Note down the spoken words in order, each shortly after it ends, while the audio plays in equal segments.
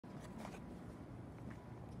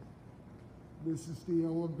This is the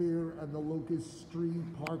elevator at the Locust Street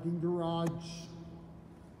parking garage,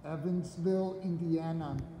 Evansville,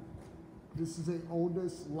 Indiana. This is a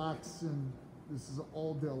Otis Lexan. This is an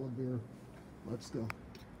old elevator. Let's go.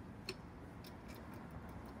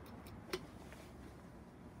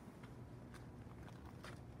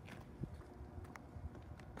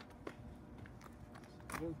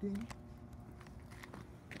 Working.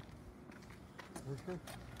 Perfect.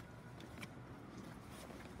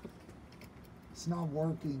 It's not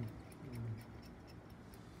working.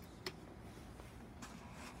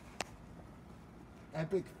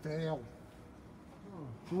 Epic fail.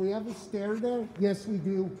 Do we have a stair there? Yes, we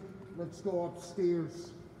do. Let's go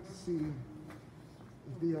upstairs, see if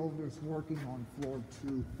the elevator's working on floor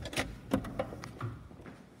 2.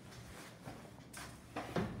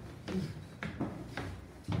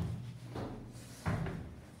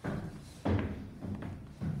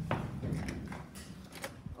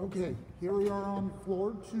 Okay, here we are on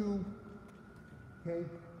floor 2. Okay,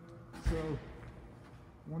 so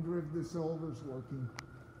wonder if this elevator's working.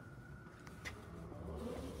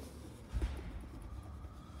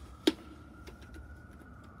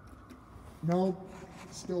 Nope,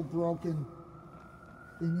 still broken.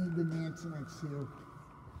 They need the maintenance here.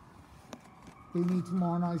 They need to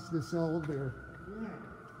modernize this elevator. Yeah.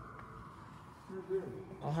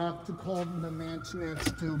 I'll have to call the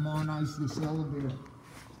maintenance to modernize this elevator.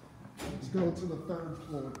 Let's go to the 3rd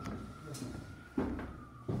floor.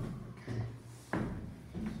 Okay.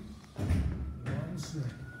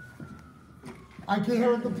 I can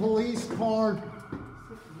hear the police car.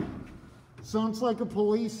 Sounds like a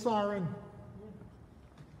police siren.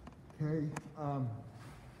 Okay.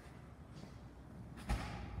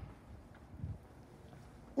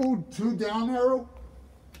 Oh, 2 down arrow.